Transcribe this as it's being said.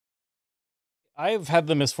I've had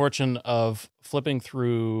the misfortune of flipping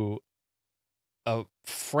through a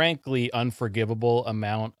frankly unforgivable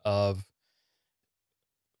amount of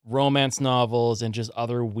romance novels and just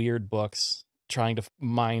other weird books trying to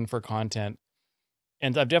mine for content.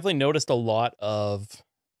 And I've definitely noticed a lot of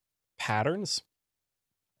patterns.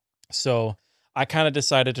 So I kind of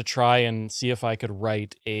decided to try and see if I could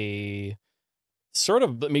write a sort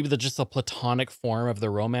of maybe just a platonic form of the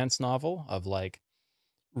romance novel of like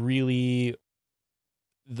really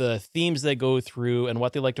the themes they go through and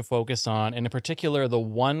what they like to focus on. And in particular, the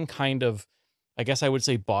one kind of, I guess I would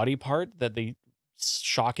say, body part that they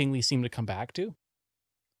shockingly seem to come back to.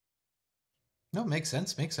 No, makes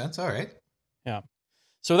sense. Makes sense. All right. Yeah.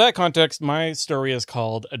 So, that context, my story is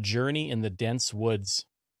called A Journey in the Dense Woods.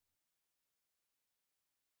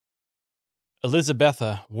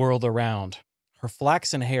 Elizabetha whirled around, her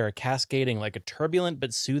flaxen hair cascading like a turbulent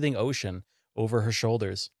but soothing ocean over her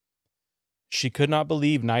shoulders. She could not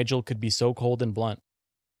believe Nigel could be so cold and blunt.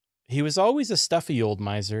 He was always a stuffy old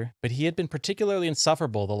miser, but he had been particularly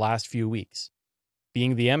insufferable the last few weeks.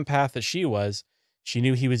 Being the empath that she was, she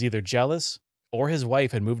knew he was either jealous, or his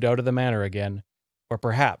wife had moved out of the manor again, or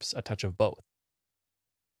perhaps a touch of both.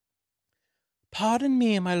 "Pardon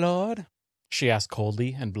me, my lord," she asked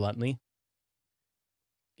coldly and bluntly.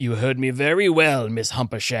 "You heard me very well, Miss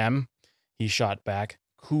Humpersham," he shot back,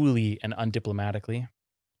 coolly and undiplomatically.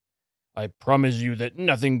 "I promise you that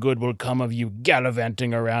nothing good will come of you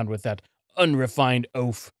gallivanting around with that unrefined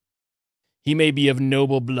oaf. He may be of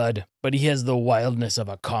noble blood, but he has the wildness of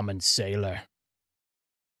a common sailor."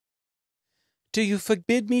 "Do you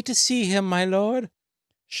forbid me to see him, my lord?"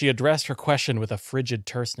 She addressed her question with a frigid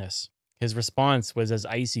terseness. His response was as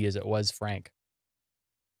icy as it was frank.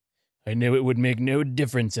 "I knew it would make no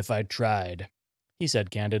difference if I tried," he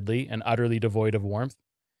said candidly and utterly devoid of warmth.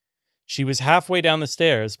 She was halfway down the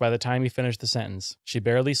stairs by the time he finished the sentence. She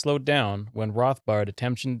barely slowed down when Rothbard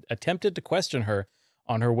attempted to question her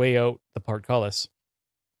on her way out the portcullis.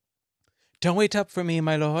 "Don't wait up for me,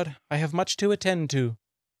 my lord. I have much to attend to."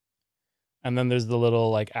 And then there's the little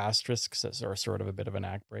like asterisks that are sort of a bit of an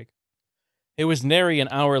act break. It was nary an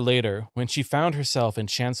hour later when she found herself in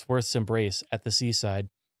Chancellor's embrace at the seaside,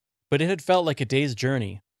 but it had felt like a day's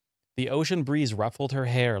journey. The ocean breeze ruffled her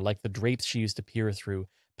hair like the drapes she used to peer through,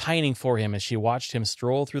 pining for him as she watched him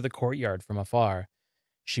stroll through the courtyard from afar.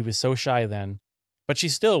 She was so shy then, but she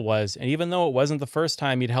still was, and even though it wasn't the first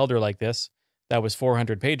time he'd held her like this, that was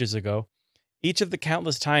 400 pages ago, each of the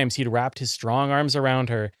countless times he'd wrapped his strong arms around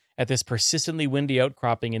her at this persistently windy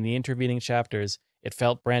outcropping in the intervening chapters, it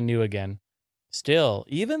felt brand new again. Still,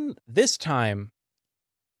 even this time,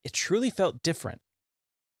 it truly felt different.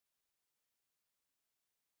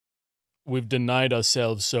 "We've denied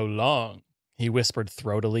ourselves so long," he whispered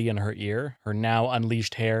throatily in her ear, her now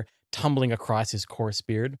unleashed hair tumbling across his coarse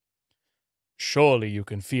beard. "Surely you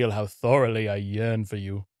can feel how thoroughly I yearn for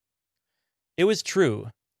you." It was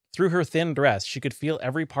true. Through her thin dress, she could feel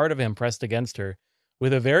every part of him pressed against her,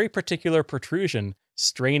 with a very particular protrusion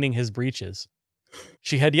straining his breeches.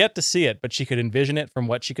 She had yet to see it, but she could envision it from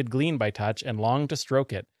what she could glean by touch and longed to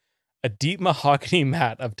stroke it. A deep mahogany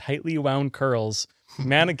mat of tightly wound curls,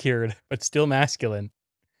 manicured but still masculine.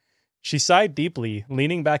 She sighed deeply,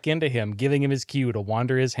 leaning back into him, giving him his cue to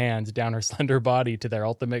wander his hands down her slender body to their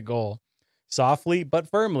ultimate goal. Softly but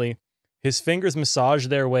firmly, his fingers massaged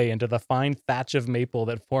their way into the fine thatch of maple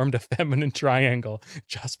that formed a feminine triangle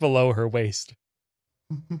just below her waist.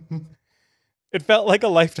 It felt like a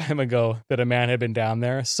lifetime ago that a man had been down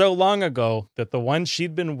there, so long ago that the one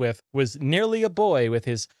she'd been with was nearly a boy with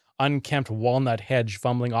his unkempt walnut hedge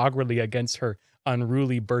fumbling awkwardly against her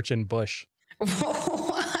unruly birchen bush. Why?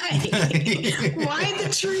 Why the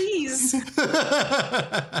trees?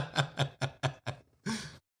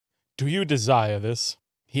 "Do you desire this?"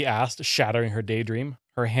 he asked, shattering her daydream.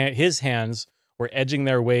 His hands were edging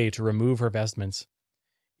their way to remove her vestments.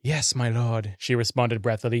 "Yes, my lord," she responded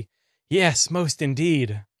breathily. "Yes, most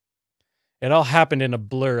indeed." It all happened in a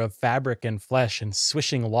blur of fabric and flesh and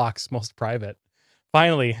swishing locks most private.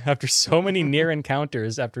 Finally, after so many near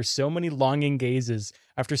encounters, after so many longing gazes,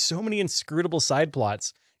 after so many inscrutable side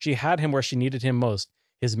plots, she had him where she needed him most,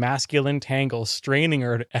 his masculine tangle straining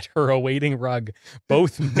her at her awaiting rug,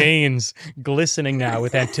 both veins glistening now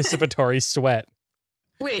with anticipatory sweat.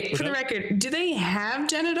 Wait, for the record, do they have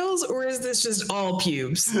genitals or is this just all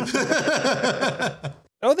pubes?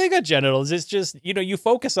 Oh, they got genitals. It's just, you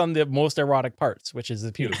focus on the most erotic parts, which is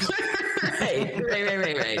the pubes. Right.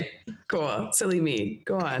 Cool. Silly me.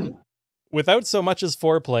 Go on. Without so much as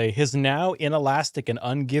foreplay, his now inelastic and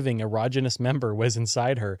ungiving erogenous member was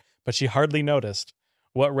inside her, but she hardly noticed.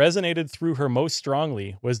 What resonated through her most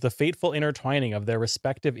strongly was the fateful intertwining of their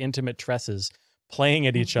respective intimate tresses, playing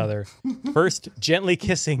at each other, first gently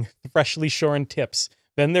kissing freshly shorn tips,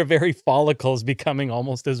 then their very follicles becoming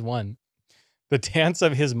almost as one. The dance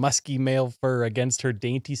of his musky male fur against her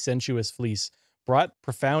dainty, sensuous fleece brought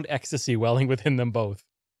profound ecstasy welling within them both.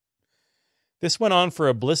 This went on for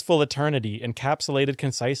a blissful eternity, encapsulated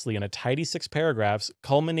concisely in a tidy 6 paragraphs,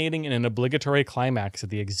 culminating in an obligatory climax at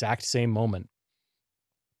the exact same moment.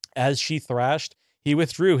 As she thrashed, he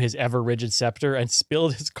withdrew his ever-rigid scepter and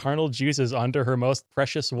spilled his carnal juices onto her most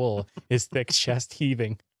precious wool, his thick chest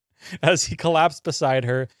heaving. As he collapsed beside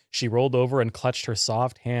her, she rolled over and clutched her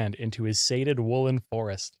soft hand into his sated woolen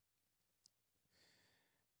forest.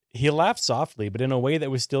 He laughed softly, but in a way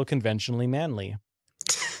that was still conventionally manly.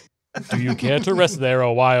 Do you care to rest there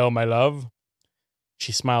a while, my love?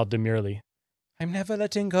 She smiled demurely. I'm never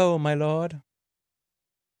letting go, my lord.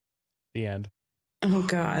 The end. Oh,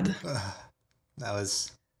 God. That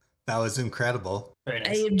was incredible. Very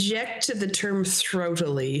nice. I object to the term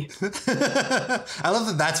throatily. I love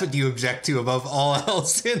that that's what you object to above all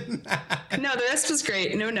else in that. No, the rest was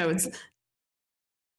great. No notes.